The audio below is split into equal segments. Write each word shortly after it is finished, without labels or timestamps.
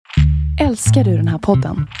Älskar du den här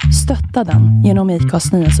podden? Stötta den genom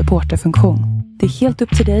IKAs nya supporterfunktion. Det är helt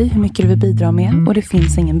upp till dig hur mycket du vill bidra med och det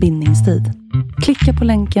finns ingen bindningstid. Klicka på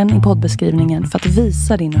länken i poddbeskrivningen för att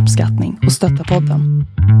visa din uppskattning och stötta podden.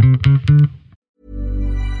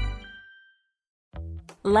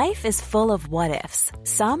 Life is full of what-ifs.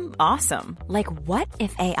 Some awesome, like what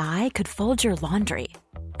if AI could fold your laundry?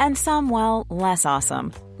 And some, well, less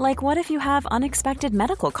awesome, like what if you have unexpected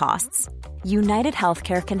medical costs? United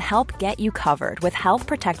Healthcare can help get you covered with Health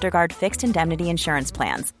Protector Guard fixed indemnity insurance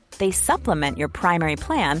plans. They supplement your primary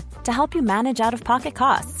plan to help you manage out-of-pocket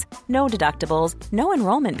costs. No deductibles, no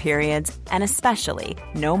enrollment periods, and especially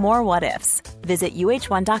no more what-ifs. Visit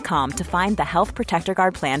uh1.com to find the Health Protector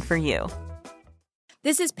Guard plan for you.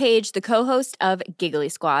 This is Paige, the co-host of Giggly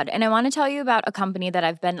Squad, and I want to tell you about a company that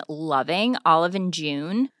I've been loving, Olive &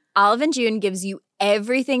 June. Olive & June gives you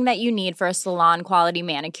everything that you need for a salon-quality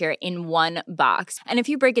manicure in one box. And if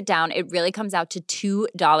you break it down, it really comes out to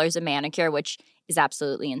 $2 a manicure, which is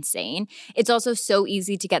absolutely insane. It's also so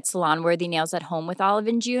easy to get salon-worthy nails at home with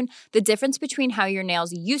Olive & June. The difference between how your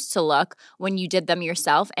nails used to look when you did them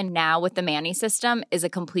yourself and now with the Mani system is a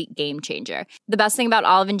complete game changer. The best thing about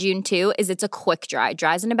Olive & June, too, is it's a quick dry.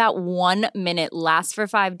 Dries in about 1 minute, lasts for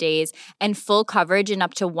 5 days, and full coverage in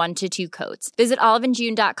up to 1 to 2 coats. Visit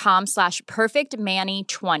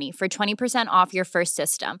oliveandjune.com/perfectmani20 for 20% off your first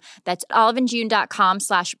system. That's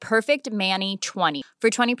oliveandjune.com/perfectmani20 for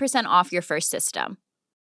 20% off your first system.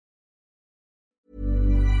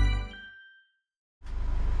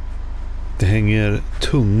 Det hänger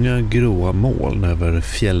tunga gråa moln över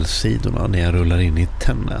fjällsidorna när jag rullar in i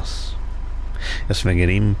Tännäs. Jag svänger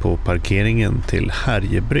in på parkeringen till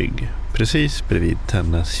Härjebrygg, precis bredvid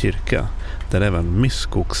Tännäs kyrka, där även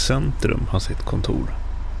Myskogscentrum har sitt kontor.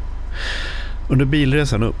 Under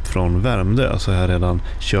bilresan upp från Värmdö så har jag redan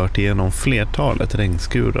kört igenom flertalet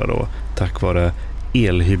regnskurar och tack vare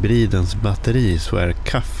elhybridens batteri så är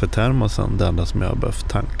kaffetermosen det enda som jag har behövt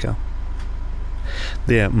tanka.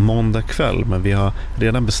 Det är måndag kväll men vi har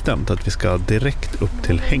redan bestämt att vi ska direkt upp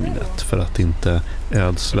till hängnet för att inte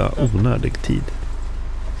ödsla onödig tid.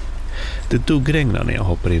 Det duggregnar när jag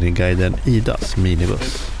hoppar in i guiden Idas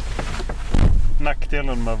minibuss.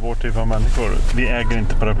 Nackdelen med vår typ av människor, vi äger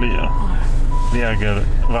inte paraplyer. Vi äger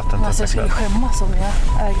vattentäta alltså, jag skulle skämmas om jag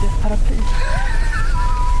ägde ett paraply.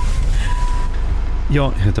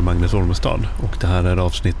 Jag heter Magnus Olmestad och det här är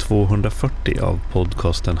avsnitt 240 av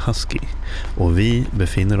podcasten Husky. Och vi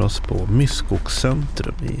befinner oss på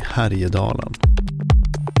Myskogscentrum i Härjedalen.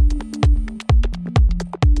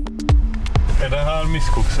 Är det här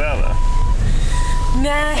myskogsväder?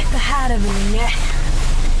 Nej, det här är väl inget.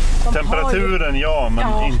 Temperaturen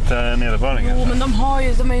men inte nederbörningen. Jo, men de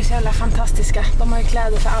är ju så jävla fantastiska. De har ju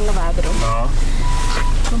kläder för alla väder. Ja.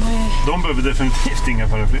 De behöver definitivt inga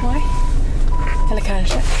paraply. Nej. Eller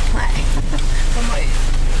kanske. Nej. De har ju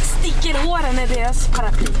stickeråren i deras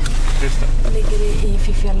paraply. Just det. De ligger i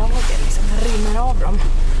fiffiga lager liksom. Det rinner av dem.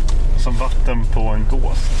 Som vatten på en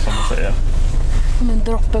gås, som man säger. Som en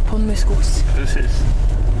droppe på en myskos. Precis.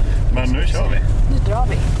 Men nu kör vi. Nu drar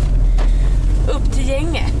vi. Upp till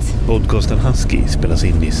gänget. Podcasten Husky spelas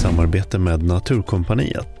in i samarbete med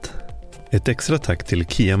Naturkompaniet. Ett extra tack till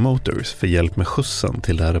Kia Motors för hjälp med skjutsen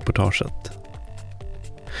till det här reportaget.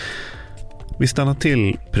 Vi stannar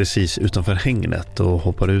till precis utanför hängnet och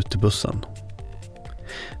hoppar ut i bussen.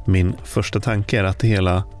 Min första tanke är att det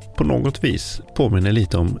hela på något vis påminner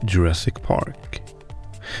lite om Jurassic Park.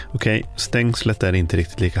 Okej, stängslet är inte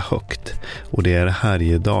riktigt lika högt och det är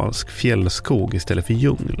härjedalsk fjällskog istället för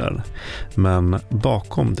djungler. Men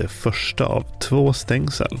bakom det första av 2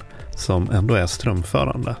 stängsel, som ändå är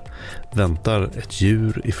strömförande, väntar ett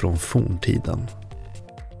djur ifrån forntiden.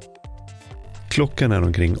 Klockan är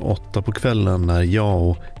omkring 8 på kvällen när jag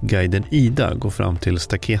och guiden Ida går fram till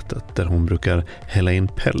staketet där hon brukar hälla in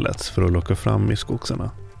pellets för att locka fram i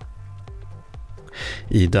skogsarna.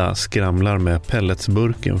 Ida skramlar med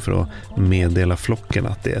pelletsburken för att meddela flocken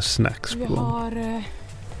att det är snacks på gång. Vi har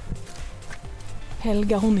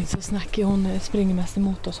Helga, hon är så snackig, hon springer mest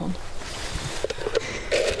emot oss hon.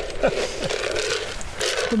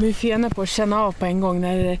 De är ju fena på att känna av på en gång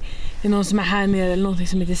när det är någon som är här nere eller någonting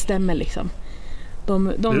som inte stämmer liksom. De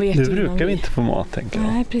vet nu ju brukar vi inte få mat, tänker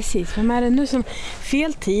jag. Nej, precis. Vem är det nu som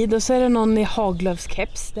fel tid och så är det någon i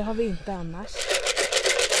haglövskeps. Det har vi inte annars.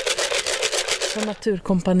 Från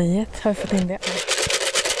Naturkompaniet har jag fått in det.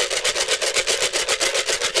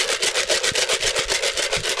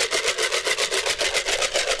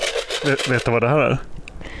 Vet du vad det här är?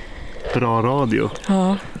 Bra radio.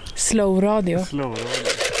 Ja, slow radio. Slow radio.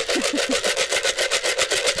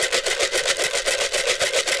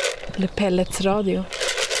 Eller pelletsradio.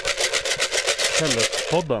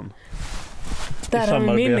 Pelletspodden. Där har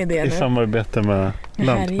vi min idé nu. I samarbete med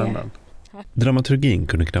Lantmännen. Dramaturgin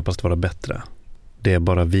kunde knappast vara bättre. Det är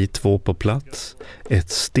bara vi två på plats, ett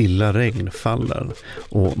stilla regn faller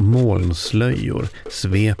och molnslöjor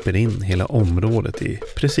sveper in hela området i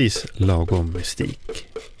precis lagom mystik.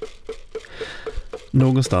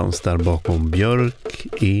 Någonstans där bakom björk,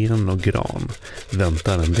 en och gran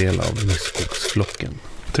väntar en del av myskogsflocken.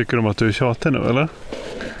 Tycker de att du är tjatig nu, eller?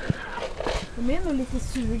 De är nog lite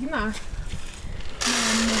sugna.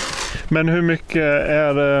 Men hur mycket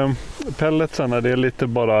är pelletsarna? Det är lite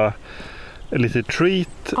bara lite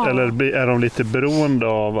treat, ja. Eller är de lite beroende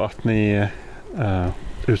av att ni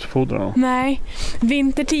utfodrar dem? Nej,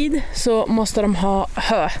 vintertid så måste de ha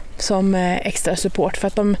hö som extra support för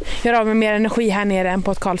att de gör av med mer energi här nere än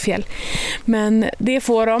på ett kalfjäll. Men det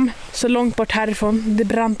får de så långt bort härifrån. Det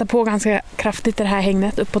brantar på ganska kraftigt det här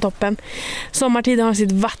hängnet upp på toppen. Sommartid har de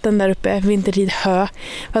sitt vatten där uppe, vintertid hö.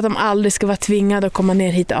 För att de aldrig ska vara tvingade att komma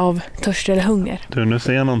ner hit av törst eller hunger. Du, nu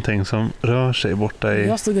ser jag någonting som rör sig borta i...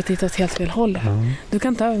 Jag stod och tittade åt helt fel håll. Mm. Du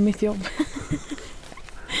kan ta över mitt jobb.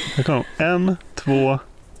 Här kommer 1, 2,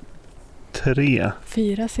 3.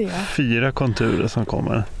 4 ser jag. 4 konturer som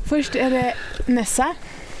kommer. Först är det Nessa.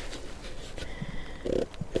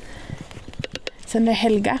 Sen är det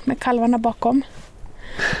Helga med kalvarna bakom.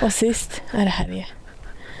 Och sist är det Härje.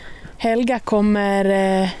 Helga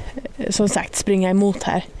kommer som sagt springa emot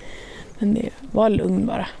här. Men det var lugn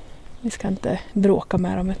bara. Vi ska inte bråka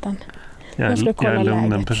med dem utan jag ska kolla läget. Jag är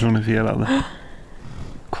lugnen personifierad.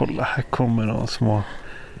 Kolla, här kommer de små.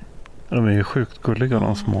 De är ju sjukt gulliga,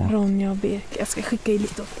 de små. Ronja och Birk. Jag ska skicka i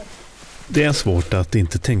lite åt dem. Det är svårt att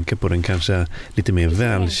inte tänka på den kanske lite mer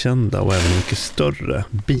välkända och även mycket större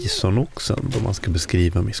bisonoxen då man ska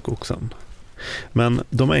beskriva myskoxen. Men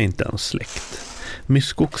de är inte ens släkt.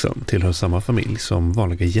 Myskoxen tillhör samma familj som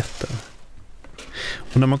vanliga getter.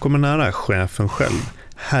 Och när man kommer nära chefen själv,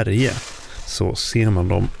 Härje, så ser man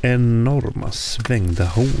de enorma svängda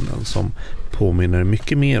hornen som påminner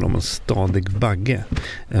mycket mer om en stadig bagge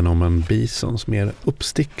än om en bisons mer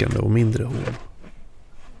uppstickande och mindre horn.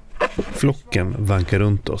 Flocken vankar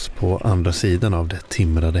runt oss på andra sidan av det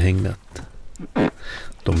timrade hängnet.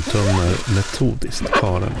 De tömmer metodiskt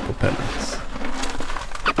karen på pellets.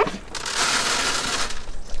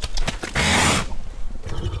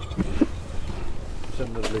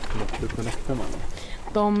 Känner du liksom att du connectar med dem?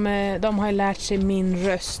 De har ju lärt sig min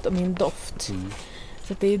röst och min doft. Mm.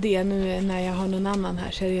 Så det är det nu när jag har någon annan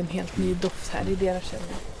här så är det en helt ny doft här i deras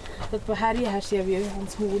känner. Så på Härje här ser vi ju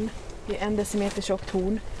hans horn. Det är 1 decimeter tjockt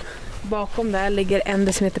horn. Bakom där ligger 1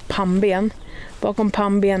 decimeter pannben. Bakom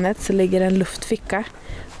pannbenet så ligger en luftficka.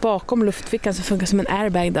 Bakom luftfickan så funkar som en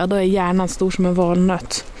airbag där. Då är hjärnan stor som en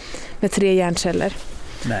valnöt med 3 hjärnceller.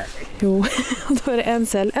 Nej. Jo, och då är det en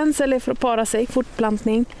cell. En cell är för att para sig,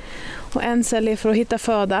 fortplantning. Och en cell är för att hitta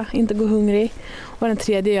föda, inte gå hungrig. Och den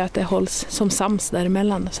tredje är att det hålls som sams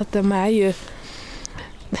däremellan. Så att de är ju...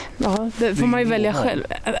 Ja, det får man ju välja själv.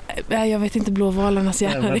 Jag vet inte blåvalarnas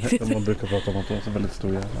hjärna riktigt. Man brukar prata om att de har så väldigt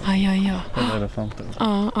stor hjärna. Ja. Eller elefanter.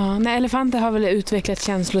 Ja. Nej, elefanter har väl utvecklat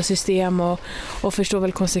känslosystem och förstår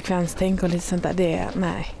väl konsekvenstänk och lite sånt där.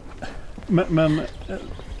 Nej. Men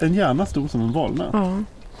en hjärna stor som en valnöt. Ja.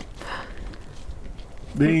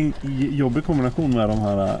 Det är en jobbig kombination med de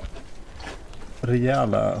här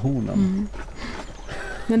rejäla hornen. Mm.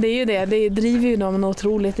 Men det är ju det driver ju dem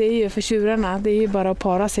otroligt. Det är ju för tjurarna, det är ju bara att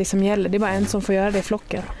para sig som gäller. Det är bara en som får göra det i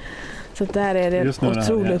flocken. Så där är det en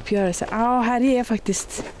otrolig uppgörelse. Ja, här är jag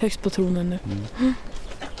faktiskt högst på tronen nu. Mm.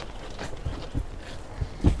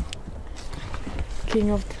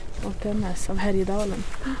 King of Tennis av Härjedalen.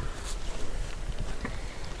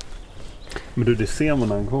 Men du, det ser man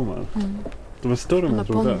när han kommer. Mm. De är större än jag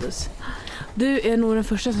trodde. Du är nog den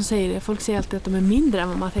första som säger det. Folk säger alltid att de är mindre än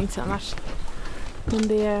vad man tänkt sig annars. Men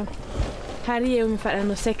det här är ungefär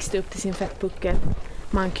 1,60 upp till sin fettpuckel.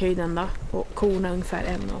 Mankhöjden då. Och korna ungefär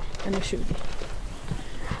 1,20.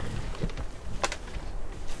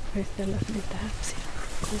 Jag ställer lite här på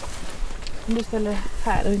sidan. Om du ställer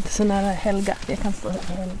här och inte så nära Helga. Jag kan stå här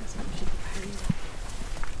på Helga.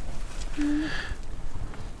 Mm.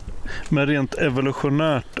 Men rent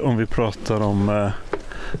evolutionärt om vi pratar om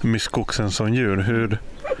myskoxen som djur.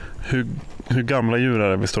 Hur gamla djur är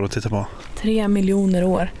det vi står och tittar på? 3 miljoner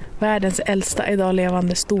år. Världens äldsta idag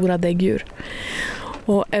levande stora däggdjur.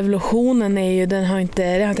 Och evolutionen är ju, det har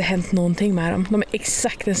inte hänt någonting med dem. De är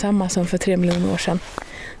exakt detsamma som för 3 miljoner år sedan.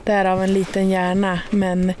 Därav en liten hjärna,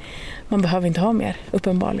 men man behöver inte ha mer,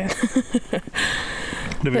 uppenbarligen.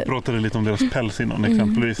 Vi pratade lite om deras päls innan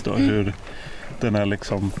exempelvis då, hur den är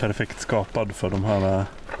liksom perfekt skapad för de här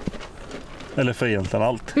Eller för egentligen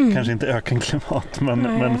allt. Kanske inte ökenklimat,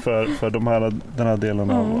 men för den här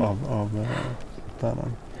delen av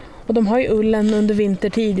världen. Och de har ju ullen under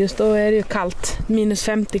vintertid, just då är det ju kallt.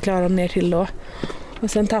 -50 klarar de ner till då.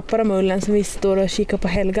 Och sen tappar de ullen som vi står och kikar på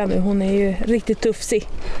Helga nu. Hon är ju riktigt tuffsig.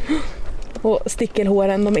 Och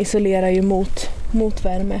stickelhåren, de isolerar ju mot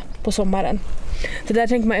värme på sommaren. Så där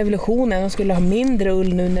tänker man evolutionen, de skulle ha mindre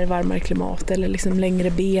ull nu när det är varmare klimat. Eller liksom längre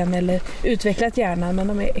ben eller utvecklat hjärnan, men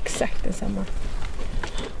de är exakt detsamma.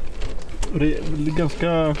 Det är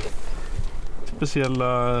ganska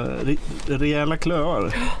speciella, rejäla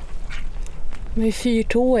klöar. De är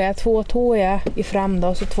 4-tåiga, 2-tåiga i fram då,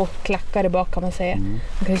 och så 2 klackar i bak kan man säga.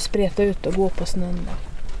 Man kan ju spreta ut och gå på snön då.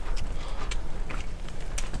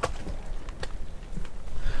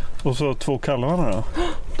 Och så 2 kalvarna då?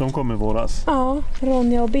 De kom i våras. Ja,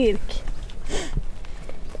 Ronja och Birk.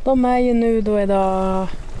 De är ju nu då idag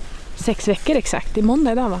 6 veckor exakt. I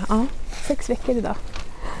måndag idag va? Ja, 6 veckor idag.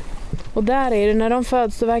 Och där är det, när de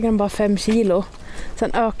föds så väger de bara 5 kilo.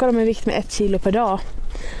 Sen ökar de i vikt med 1 kilo per dag.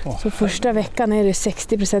 Så första veckan är det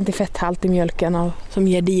 60% i fetthalt i mjölken som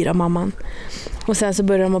ger dir av mamman. Och sen så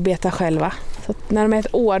börjar de att beta själva. Så att när de är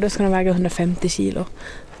 1 år då ska de väga 150 kilo.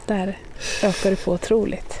 Där ökar det på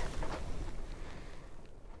otroligt.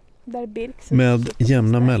 Med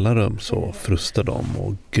jämna mellanrum så frustar de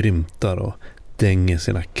och grymtar och dänger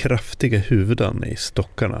sina kraftiga huvuden i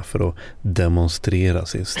stockarna för att demonstrera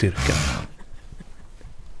sin styrka.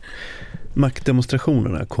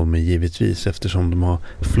 Maktdemonstrationerna kommer givetvis eftersom de har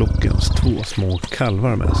flockens 2 små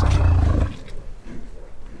kalvar med sig.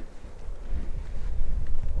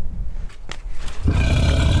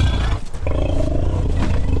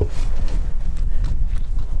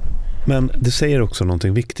 Men det säger också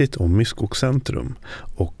någonting viktigt om Myskogcentrum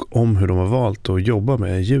och om hur de har valt att jobba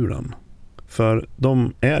med djuren. För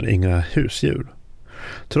de är inga husdjur.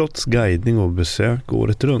 Trots guidning och besök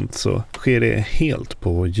året runt så sker det helt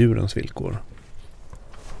på djurens villkor.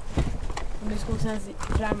 Myskogcentrum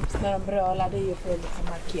främst när de brölar, det är ju för att liksom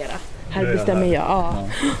markera. Här bestämmer jag. Ja.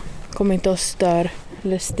 Kommer inte att störa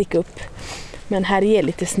eller sticka upp. Men här är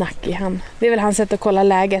lite snackig. Det är väl hans sätt att kolla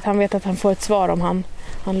läget. Han vet att han får ett svar om han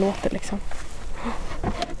låter liksom.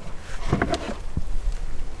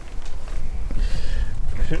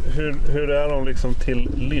 Hur är de liksom till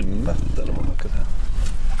lynnet eller vad man kan säga?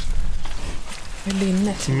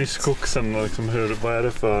 Lynnet. Myskoxen liksom, vad är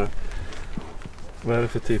det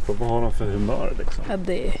för typ av, vad har de för humör liksom? Ja,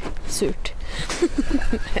 det är surt.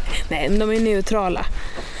 Nej, men de är neutrala.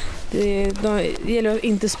 Det gäller att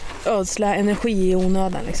inte ödsla energi i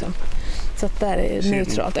onödan liksom. Så att där är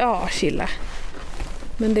neutralt. Ja, chilla.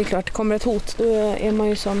 Men det är klart, kommer ett hot då är man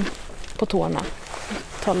ju som på tårna.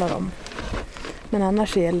 Talar om. Men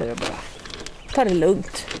annars gäller det bara ta det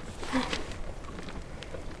lugnt.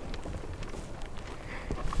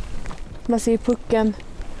 Man ser ju pucken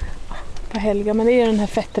på Helga, men det är den här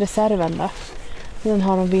fettreserven då. Den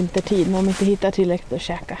har de vintertid, när de inte hittar tillräckligt att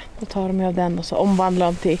käka. Då tar de av den och så omvandlar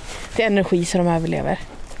de till energi så de överlever.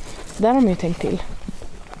 Så där har de ju tänkt till.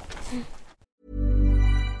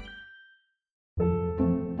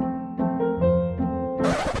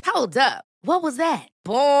 Hold up. What was that?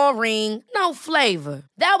 Boring. No flavor.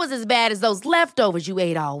 That was as bad as those leftovers you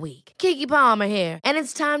ate all week. Keke Palmer here, and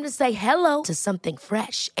it's time to say hello to something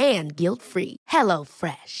fresh and guilt-free. Hello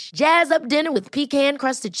Fresh. Jazz up dinner with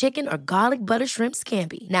pecan-crusted chicken or garlic butter shrimp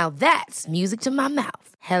scampi. Now that's music to my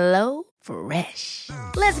mouth. Hello Fresh.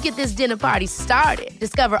 Let's get this dinner party started.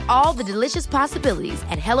 Discover all the delicious possibilities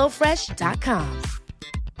at hellofresh.com.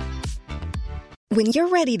 When you're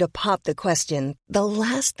ready to pop the question, the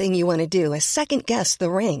last thing you want to do is second-guess the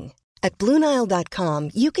ring. At BlueNile.com,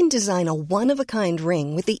 you can design a one-of-a-kind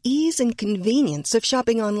ring with the ease and convenience of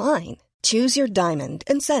shopping online. Choose your diamond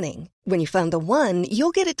and setting. When you find the one,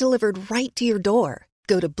 you'll get it delivered right to your door.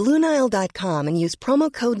 Go to BlueNile.com and use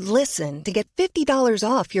promo code LISTEN to get $50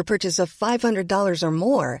 off your purchase of $500 or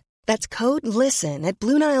more. That's code LISTEN at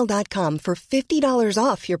BlueNile.com for $50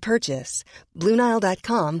 off your purchase.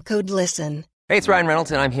 BlueNile.com, code LISTEN. Hey, it's Ryan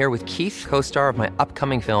Reynolds, and I'm here with Keith, co-star of my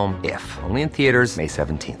upcoming film, If, only in theaters May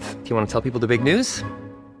 17th. Do you want to tell people the big news?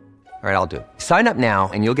 All right, I'll do it. Sign up now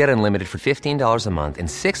and you'll get unlimited for $15 a month and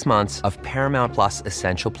 6 months of Paramount Plus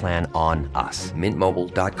Essential Plan on us.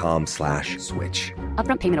 MintMobile.com/switch.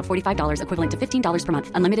 Upfront payment of $45 equivalent to $15 per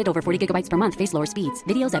month. Unlimited over 40 gigabytes per month. Face lower speeds.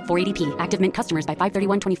 Videos at 480p. Active Mint customers by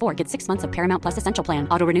 531.24 get 6 months of Paramount Plus Essential Plan.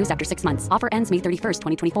 Auto renews after 6 months. Offer ends May 31st,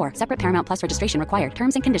 2024. Separate Paramount Plus registration required.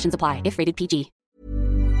 Terms and conditions apply if rated PG.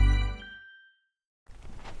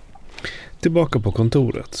 Tillbaka på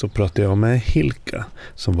kontoret så pratar jag med Hilka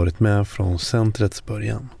som varit med från centrets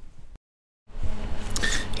början.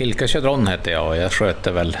 Hilke Ködron heter jag och jag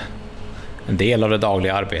sköter väl en del av det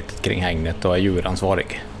dagliga arbetet kring hägnet och är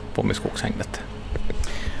djuransvarig på Myskogshägnet.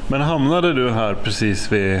 Men hamnade du här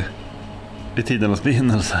precis vid tidernas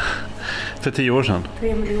begynnelse för 10 år sedan?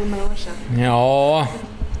 3 miljoner år sedan. Ja,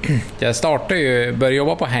 jag började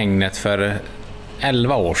jobba på hägnet för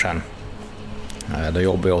 11 år sedan. Då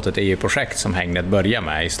jobbade jag åt ett EU-projekt som hägnet började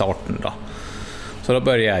med i starten då. Så då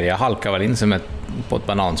började jag halka väl in som på ett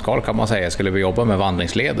bananskal kan man säga. Jag skulle jobba med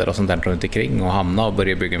vandringsleder och sånt där runt omkring och hamna och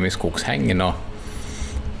börja bygga myskogshängen. Och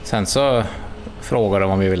sen så frågade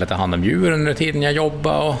de om vi ville ta hand om djur under tiden jag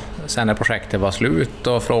jobbade och sen när projektet var slut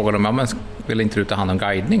och frågade de om jag ville inte ta hand om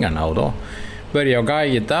guidningarna och då började jag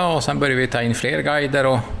guida och sen började vi ta in fler guider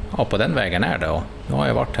och ja, på den vägen är det och nu har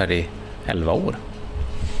jag varit här i 11 år.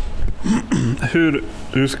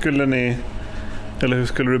 Hur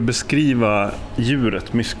skulle du beskriva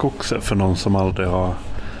djuret myskoxe för någon som aldrig har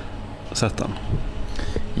sett den?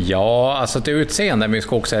 Ja, alltså till utseende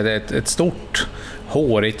myskoxe är det ett stort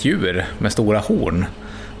hårigt djur med stora horn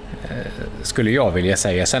skulle jag vilja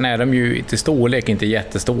säga. Sen är de ju till storlek inte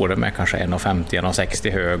jättestora med kanske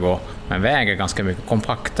 1,50-1,60 hög men väger ganska mycket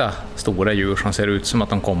kompakta stora djur som ser ut som att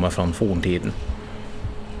de kommer från forntiden.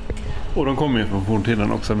 Och de kommer ju från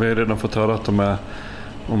forntiden också. Vi har redan fått höra att de är,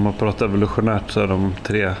 om man pratar evolutionärt så är de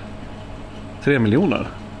 3 miljoner.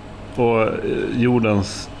 Och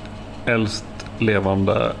jordens äldst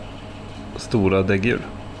levande stora däggdjur.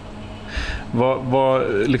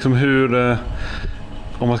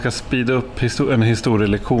 Om man ska speeda upp en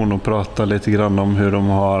historielektion och prata lite grann om hur de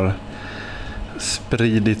har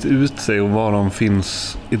spridit ut sig och var de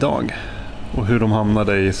finns idag. Och hur de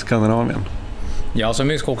hamnade i Skandinavien. Ja, så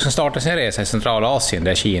myskoxen startade sin resa i Centralasien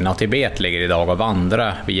där Kina och Tibet ligger idag och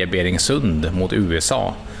vandrar via Beringsund mot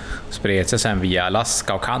USA. Spred sig sedan via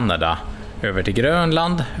Alaska och Kanada över till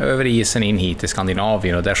Grönland, över isen in hit till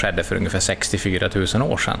Skandinavien och det skedde för ungefär 64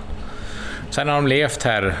 000 år sedan. Sen har de levt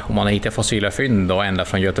här och man har hittat fossila fynd och ända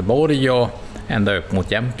från Göteborg och ända upp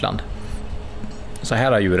mot Jämtland. Så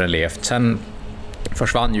här har djuren levt. Sen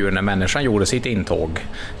försvann djuren när människan gjorde sitt intåg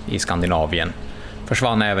i Skandinavien.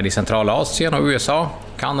 Försvann även i Centralasien och USA.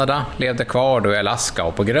 Kanada levde kvar då i Alaska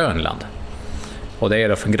och på Grönland. Och det är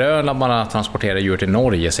då från Grönland man har transporterat djur till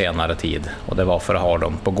Norge senare tid. Och det var för att ha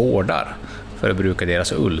dem på gårdar. För att bruka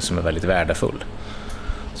deras ull som är väldigt värdefull.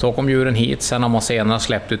 Så kom djuren hit, sen har man senare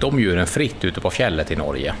släppt ut de djuren fritt ute på fjället i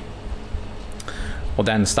Norge. Och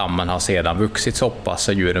den stammen har sedan vuxit så pass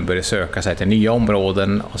så djuren började söka sig till nya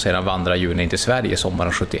områden och sedan vandrar djuren in till Sverige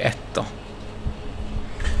sommaren 71 då.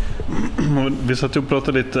 Vi satt och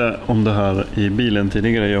pratade lite om det här i bilen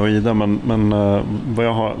tidigare, jag och Ida, men vad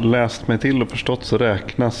jag har läst mig till och förstått så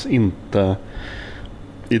räknas inte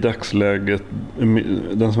i dagsläget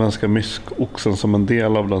den svenska myskoxen som en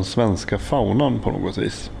del av den svenska faunan på något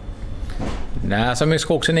vis. Nej, alltså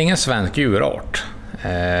myskoxen är ingen svensk djurart.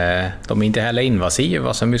 De är inte heller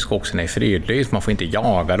invasiva, så myskoxen är fridlyst, man får inte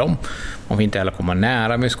jaga dem. Man får inte heller komma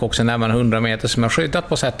nära myskoxen närmare 100 meter som är skyddat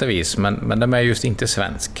på sätt och vis, men de är just inte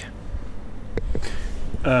svensk.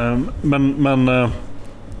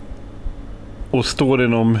 Och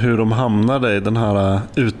storyn om hur de hamnade i den här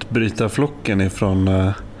utbrytarflocken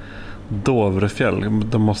ifrån Dovrefjäll,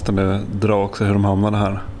 då måste ni dra också hur de hamnade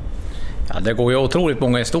här. Ja, det går ju otroligt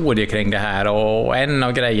många historier kring det här och en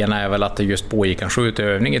av grejerna är väl att det just pågick en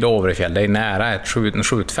skjutövning i Dovrefjäll. Det är nära ett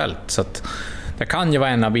skjutfält så att det kan ju vara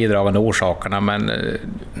en av bidragande orsakerna, men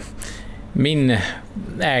min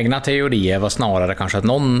egna teori var snarare kanske att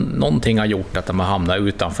någonting har gjort att de har hamnat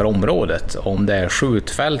utanför området. Om det är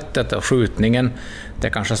skjutfältet och skjutningen, det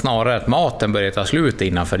är kanske snarare att maten börjar ta slut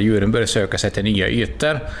innanför, djuren börjar söka sig till nya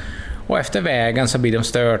ytor. Och efter vägen så blir de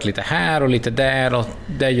stört lite här och lite där och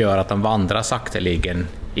det gör att de vandrar sakteligen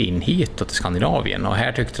in hit och till Skandinavien. Och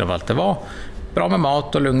här tyckte de att det var bra med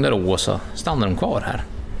mat och lugn och ro och så stannar de kvar här.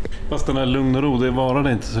 Fast den här lugn och ro, det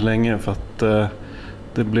varade inte så länge för att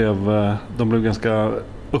de blev ganska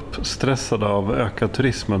uppstressade av ökad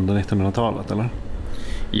turism under 1900-talet, eller?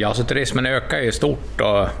 Ja, så turismen ökar ju stort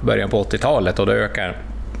då, början på 80-talet och då ökar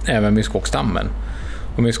även myskoxstammen.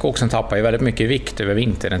 Och myskoxen tappar ju väldigt mycket vikt över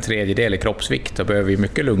vintern, en tredjedel i kroppsvikt och behöver ju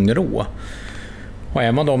mycket lugn och ro. Och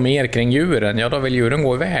är man då mer kring djuren, ja då vill djuren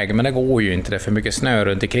gå iväg, men det går ju inte, det är för mycket snö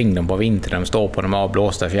runt omkring dem på vintern, de står på de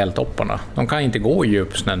avblåsta fjälltopparna. De kan inte gå i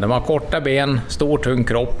djupsnön, de har korta ben, stor tung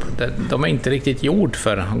kropp, de är inte riktigt gjord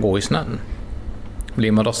för att gå i snön.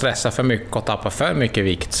 Blir man då stressad för mycket och tappar för mycket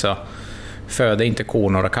vikt så föder inte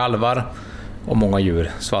kornor och kalvar och många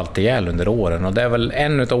djur svälter ihjäl under åren. Och det är väl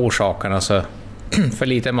en av orsakerna, så för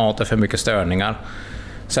lite mat och för mycket störningar.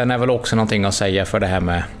 Sen är väl också någonting att säga för det här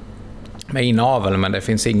med inavel, men det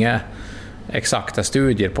finns inga exakta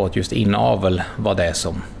studier på att just inavel var det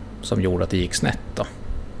som gjorde att det gick snett då.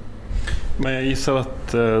 Men jag gissar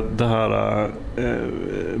att det här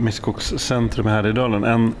Myskokscentrum här i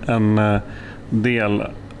Dalen, en del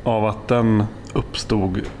av att den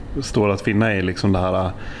uppstod står att finna i liksom det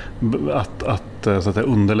här att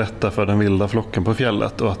underlätta för den vilda flocken på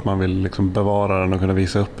fjället, och att man vill liksom bevara den och kunna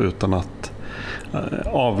visa upp utan att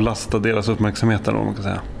avlasta deras uppmärksamhet, eller vad man kan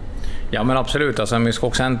säga. Ja, men absolut. Alltså,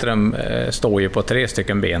 Myskokscentrum står ju på 3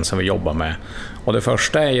 stycken ben som vi jobbar med. Och det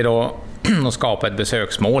första är ju då att skapa ett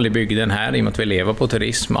besöksmål i bygden här, i och med att vi lever på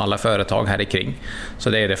turism, alla företag här i kring. Så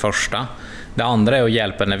det är det första. Det andra är att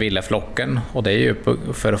hjälpa den vilda flocken, och det är ju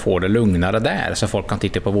för att få det lugnare där, så folk kan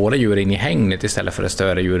titta på våra djur in i hängnet istället för det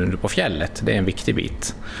större djuren på fjället. Det är en viktig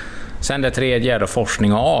bit. Sen det tredje är då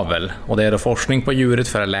forskning och avel, och det är då forskning på djuret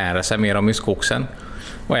för att lära sig mer om myskoksen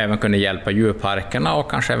och även kunna hjälpa djurparkerna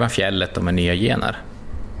och kanske även fjället med nya gener.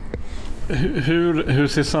 Hur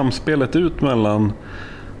ser samspelet ut mellan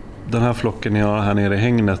den här flocken ni har här nere i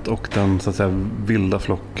hängnet och den så att säga vilda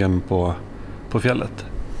flocken på fjället?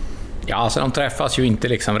 Ja, alltså de träffas ju inte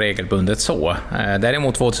liksom regelbundet så.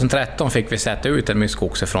 Däremot 2013 fick vi sätta ut en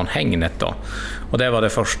myskoxe från hängnet då. Och det var det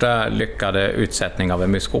första lyckade utsättning av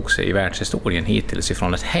en myskoxe i världshistorien hittills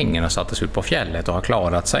ifrån ett häng och sattes ut på fjället och har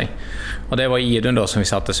klarat sig. Och det var Idun då som vi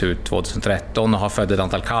sattes ut 2013 och har fött ett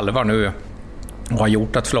antal kalvar nu. Och har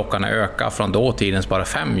gjort att flockarna ökar från dåtidens bara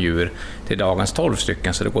 5 djur till dagens 12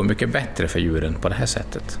 stycken, så det går mycket bättre för djuren på det här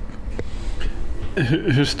sättet.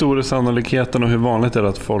 Hur stor är sannolikheten och hur vanligt är det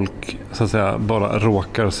att folk så att säga bara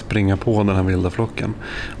råkar springa på den här vilda flocken?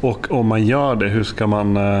 Och om man gör det,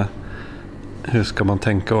 hur ska man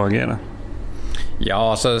tänka och agera?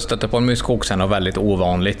 Ja, så stöter på en myskoxen är väldigt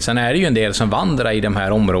ovanligt. Sen är det ju en del som vandrar i de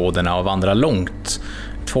här områdena och vandrar långt,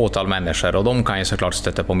 ett fåtal människor, och de kan ju såklart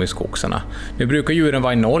stöta på myskoxarna. Nu brukar djuren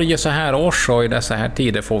vara i Norge så här års, och i dessa här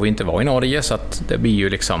tider får vi inte vara i Norge, så att det blir ju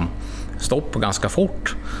liksom stopp ganska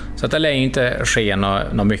fort. Så att det lär inte ske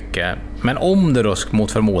något mycket. Men om det då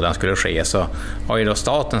mot förmodan skulle ske, så har ju då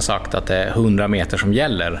staten sagt att det är 100 meter som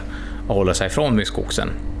gäller att hålla sig från myskoxen.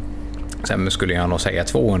 Sen skulle jag nog säga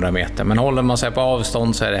 200 meter. Men håller man sig på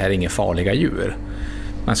avstånd så är det här inga farliga djur.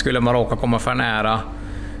 Men skulle man råka komma för nära,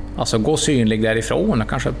 alltså gå synlig därifrån och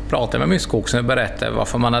kanske prata med myskoxen och berätta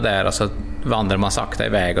varför man är där, och så vandrar man sakta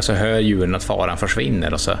iväg och så hör djuren att faran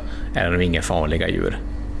försvinner, och så är det inga farliga djur.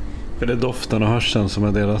 Är det doften och hörseln som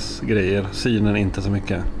är deras grejer? Synen inte så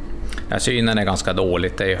mycket? Ja, synen är ganska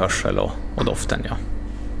dåligt, det är hörsel och doften, ja.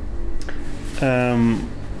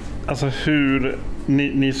 Alltså hur,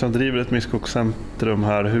 ni som driver ett myskokscentrum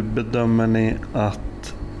här, hur bedömer ni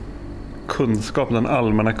att den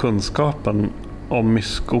allmänna kunskapen om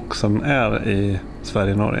myskoxen är i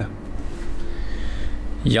Sverige och Norge?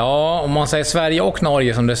 Ja, om man säger Sverige och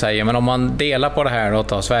Norge som du säger, men om man delar på det här och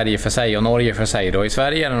tar Sverige för sig och Norge för sig, då i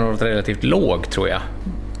Sverige är den något relativt låg, tror jag.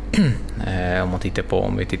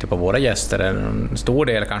 Om vi tittar på våra gäster, en stor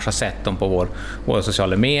del kanske har sett dem på våra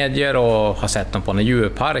sociala medier och har sett dem på en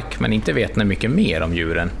djurpark, men inte vet mycket mer om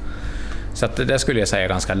djuren. Så att det skulle jag säga är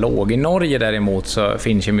ganska låg. I Norge däremot så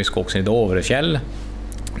finns ju myskoxen i Dovrefjäll.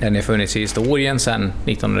 Den har funnits i historien sedan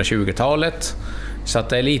 1920-talet. Så att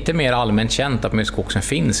det är lite mer allmänt känt att myskoxen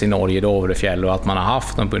finns i Norge i Dovrefjäll, och att man har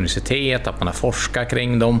haft dem på universitet, att man har forskat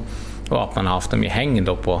kring dem och att man har haft dem i häng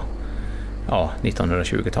då på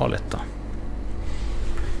 1920-talet då.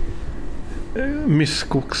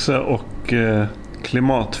 Myskoxe och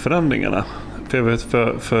klimatförändringarna. För jag vet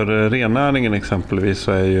för rennäringen exempelvis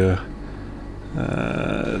så är ju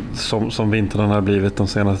som vintern har blivit de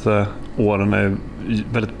senaste åren är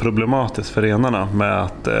väldigt problematiskt för renarna, med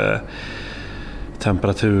att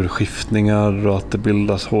temperaturskiftningar och att det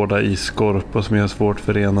bildas hårda isskorpor som gör svårt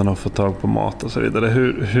för renarna att få tag på mat och så vidare.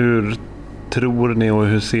 Hur tror ni och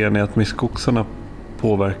hur ser ni att myskoxarna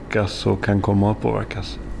påverkas och kan komma att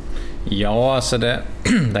påverkas? Ja, alltså det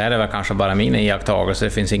här är väl kanske bara mina iakttagelser.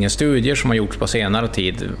 Det finns ingen studier som har gjorts på senare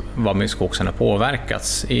tid vad myskoxarna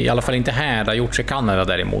påverkats. I alla fall inte här, det har gjorts i Kanada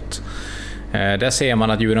däremot. Där ser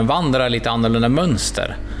man att djuren vandrar lite annorlunda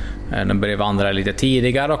mönster. De börjar vandra lite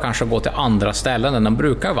tidigare och kanske gå till andra ställen än de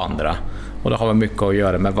brukar vandra. Och det har väl mycket att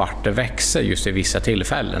göra med vart det växer just i vissa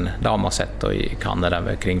tillfällen. Det har man sett då i Kanada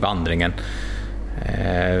kring vandringen.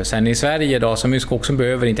 Sen i Sverige då, så myskoxen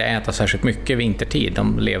behöver inte äta särskilt mycket vintertid.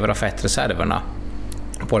 De lever av fettreserverna.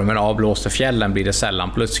 På de här avblåsta fjällen blir det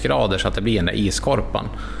sällan plusgrader, så att det blir den där iskorpan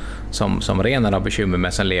som renarna har bekymmer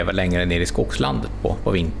med, som lever längre ner i skogslandet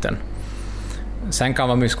på vintern. Sen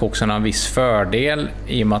kan myskoxen ha en viss fördel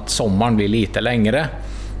i och med att sommaren blir lite längre,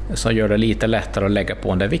 så gör det lite lättare att lägga på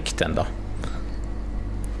den där vikten då.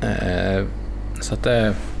 Så att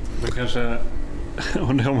Men kanske,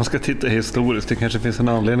 om man ska titta historiskt, det kanske finns en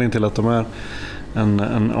anledning till att de är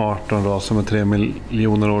en art och en ras som är 3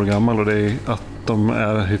 miljoner år gammal, och det är att de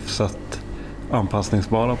är hyfsat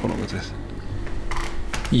anpassningsbara på något vis.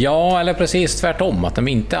 Ja, eller precis tvärtom, att de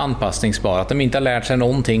inte är anpassningsbara, att de inte har lärt sig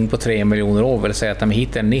någonting på 3 miljoner år, vill säga att de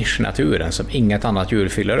hittar en nisch i naturen som inget annat djur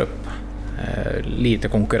fyller upp. Lite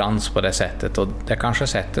konkurrens på det sättet, och det är kanske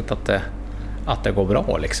sättet att det går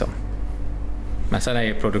bra liksom. Men sen är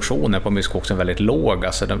ju produktionen på myskoxen väldigt låg,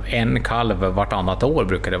 alltså en kalv vartannat år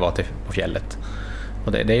brukar det vara på fjället.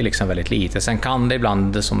 Och det är liksom väldigt lite. Sen kan det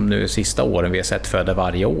ibland, som nu sista åren vi har sett, föda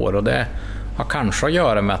varje år, och det har kanske att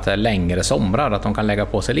göra med att det är längre somrar, att de kan lägga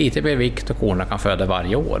på sig lite mer vikt och korna kan föda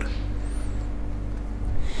varje år.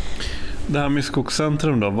 Det här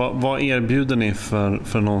Myskoxcentrum då, vad erbjuder ni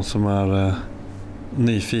för någon som är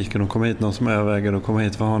nyfiken och kommer hit, någon som överväger att komma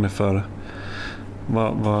hit? Vad har ni för,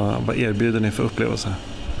 vad erbjuder ni för upplevelser?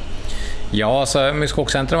 Ja, alltså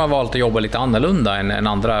Myskoxcentrum har valt att jobba lite annorlunda än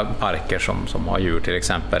andra parker som har djur till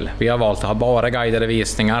exempel. Vi har valt att ha bara guidade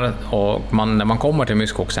visningar, och när man kommer till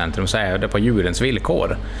Myskoxcentrum så är det på djurens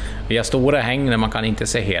villkor. Vi har stora hägn där man kan inte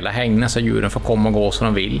se hela hägnen, så djuren får komma och gå som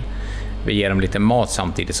de vill. Vi ger dem lite mat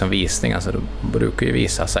samtidigt som visningar, så de brukar ju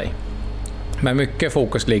visa sig. Men mycket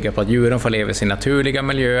fokus ligger på att djuren får leva i sin naturliga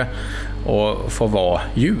miljö och får vara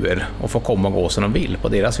djur och får komma och gå som de vill på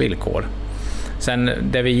deras villkor. Sen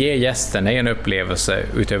det vi ger gästen är en upplevelse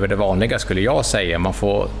utöver det vanliga, skulle jag säga. Man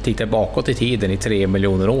får titta bakåt i tiden i 3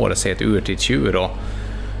 miljoner år och se ett urtidsdjur och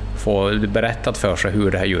få berättat för sig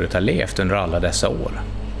hur det här djuret har levt under alla dessa år.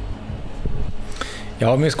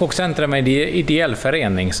 Ja, Myskoxcentrum är en ideell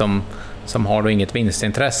förening som har då inget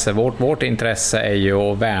vinstintresse. Vårt intresse är ju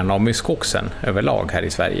att värna om myskoxen överlag här i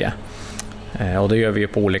Sverige. Och det gör vi ju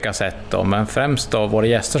på olika sätt då. Men främst då våra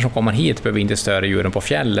gäster som kommer hit behöver inte störa djuren på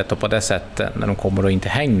fjället, och på det sättet när de kommer då in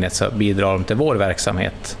till hägnet så bidrar de till vår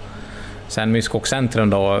verksamhet. Sen Myskoxcentrum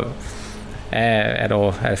då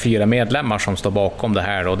är 4 medlemmar som står bakom det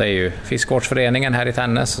här, och det är ju Fiskevårdsföreningen här i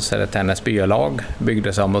Tännäs, och så är det Tännäs byalag,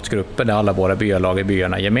 bygdesamrådsgrupper där alla våra byalag i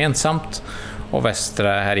byarna gemensamt, och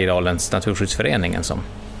Västra Härjedalens naturskyddsföreningen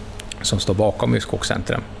som står bakom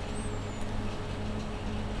Myskoxcentrum.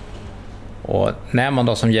 Och när man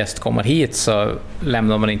då som gäst kommer hit så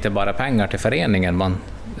lämnar man inte bara pengar till föreningen, man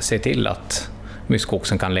ser till att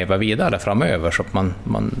myskoxen kan leva vidare framöver, så att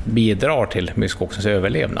man bidrar till myskoxens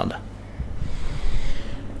överlevnad.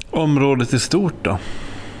 Området är stort då.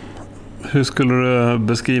 Hur skulle du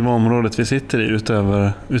beskriva området vi sitter i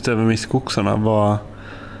utöver myskoxarna?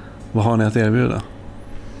 Vad har ni att erbjuda?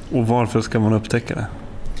 Och varför ska man upptäcka det?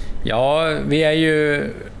 Ja, vi är ju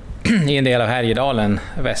i en del av Härjedalen,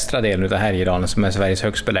 västra delen av Härjedalen, som är Sveriges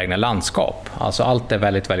högst belägna landskap. Alltså allt är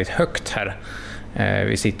väldigt, väldigt högt här.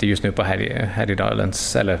 Vi sitter just nu på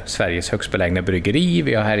Härjedalens, eller Sveriges högst belägna bryggeri.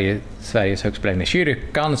 Vi har Sveriges högst belägna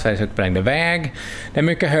kyrkan, Sveriges högst belägna väg. Det är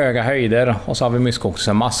mycket höga höjder, och så har vi myskoxen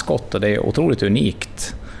som maskott, och det är otroligt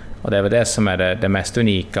unikt. Och det är väl det som är det mest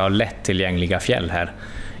unika och lättillgängliga fjäll här.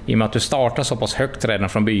 I och med att du startar så pass högt redan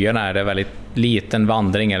från byarna är det väldigt liten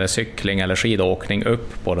vandring eller cykling eller skidåkning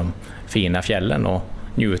upp på de fina fjällen och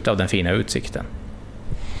njuta av den fina utsikten.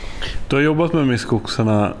 Du har jobbat med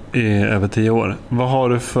myskoxarna i över 10 år. Vad har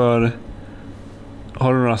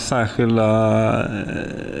du några särskilda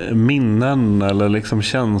minnen eller liksom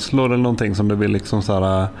känslor eller någonting som du vill liksom så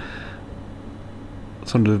här,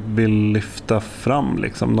 som du vill lyfta fram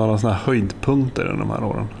liksom, några såna här höjdpunkter i de här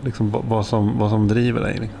åren, liksom vad som driver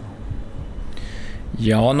dig liksom?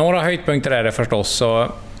 Ja, några höjdpunkter är det förstås,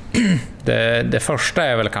 så det första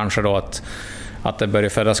är väl kanske då att det börjar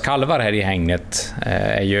födas kalvar här i hägnet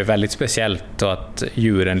är ju väldigt speciellt, och att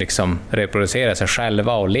djuren liksom reproducerar sig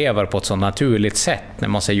själva och lever på ett så naturligt sätt när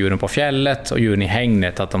man ser djuren på fjället och djuren i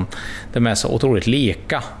hägnet, att de är så otroligt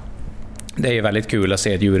lika. Det är ju väldigt kul att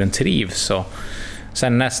se att djuren trivs. Och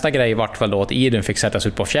sen nästa grej vart väl då att idun fick sättas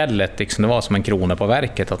ut på fjället, liksom det var som en krona på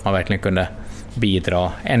verket, att man verkligen kunde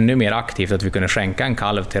bidra ännu mer aktivt, att vi kunde skänka en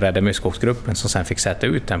kalv till Rädda myskoxgruppen som sen fick sätta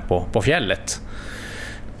ut den på fjället.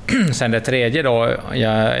 Sen det tredje då,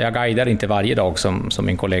 jag guidar inte varje dag som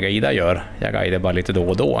min kollega Ida gör, jag guidar bara lite då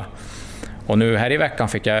och då. Och nu här i veckan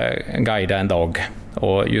fick jag guida en dag,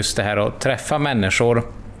 och just det här att träffa människor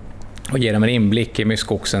och ge dem en inblick i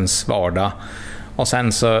myskoxens vardag, och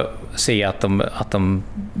sen så se att de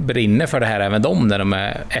brinner för det här även de när de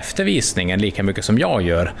är efter visningen lika mycket som jag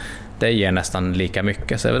gör, det ger nästan lika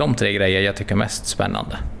mycket. Så det är de 3 grejer jag tycker är mest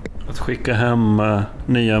spännande. Att skicka hem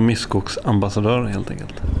nya myskoxambassadörer helt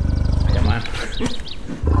enkelt. Jajamän.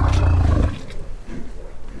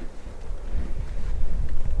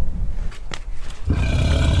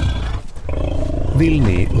 Vill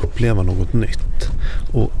ni uppleva något nytt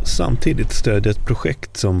och samtidigt stödja ett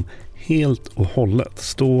projekt som helt och hållet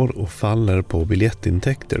står och faller på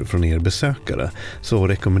biljettintäkter från er besökare, så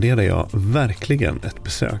rekommenderar jag verkligen ett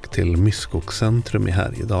besök till Myskocentrum i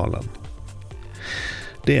Härjedalen.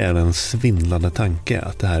 Det är en svindlande tanke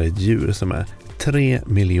att det här är ett djur som är 3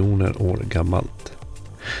 miljoner år gammalt.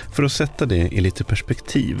 För att sätta det i lite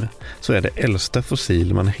perspektiv så är det äldsta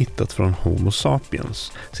fossil man hittat från Homo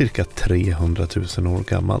sapiens cirka 300 000 år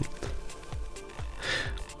gammalt.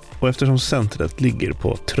 Och eftersom centret ligger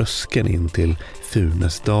på tröskeln in till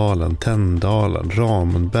Funäsdalen, Tänndalen,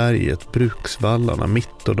 Ramenberget, Bruksvallarna,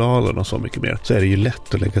 Mittådalen och så mycket mer, så är det ju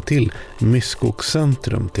lätt att lägga till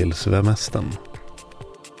Myskocentrum till svemestern.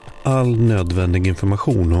 All nödvändig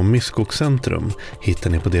information om Myskocentrum hittar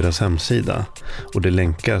ni på deras hemsida, och det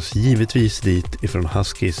länkas givetvis dit ifrån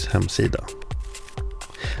Huskys hemsida.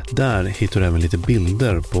 Där hittar du även lite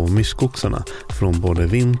bilder på myskoxarna från både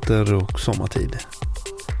vinter- och sommartid.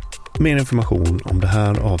 Mer information om det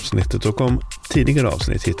här avsnittet och om tidigare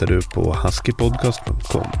avsnitt hittar du på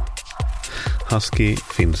huskypodcast.com. Husky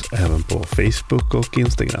finns även på Facebook och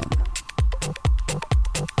Instagram.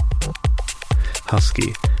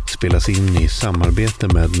 Husky spelas in i samarbete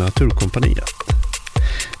med Naturkompaniet.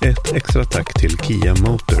 Ett extra tack till Kia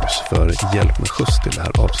Motors för hjälp med skjuts till det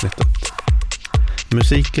här avsnittet.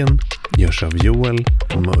 Musiken görs av Joel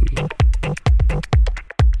Mull.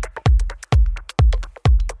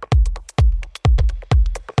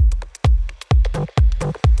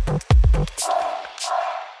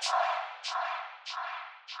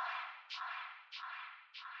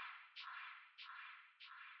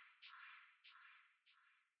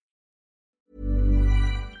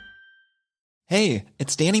 Hey,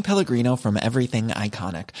 it's Danny Pellegrino from Everything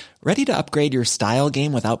Iconic. Ready to upgrade your style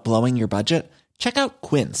game without blowing your budget? Check out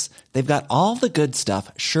Quince. They've got all the good stuff,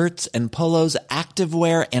 shirts and polos,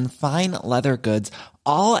 activewear, and fine leather goods,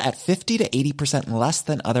 all at 50 to 80% less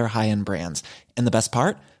than other high-end brands. And the best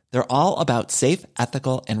part? They're all about safe,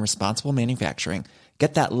 ethical, and responsible manufacturing.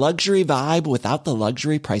 Get that luxury vibe without the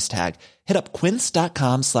luxury price tag. Hit up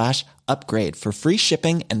quince.com/upgrade for free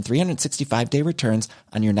shipping and 365-day returns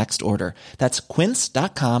on your next order. That's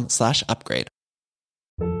quince.com/upgrade.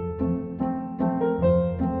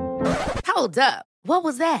 Hold up. What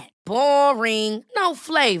was that? Boring. No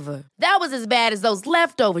flavor. That was as bad as those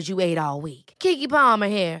leftovers you ate all week. Keke Palmer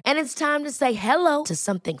here, and it's time to say hello to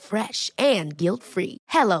something fresh and guilt-free.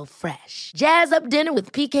 Hello Fresh. Jazz up dinner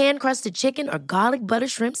with pecan-crusted chicken or garlic butter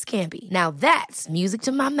shrimp scampi. Now that's music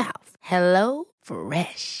to my mouth. Hello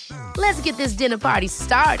Fresh. Let's get this dinner party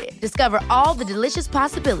started. Discover all the delicious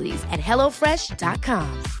possibilities at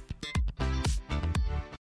hellofresh.com.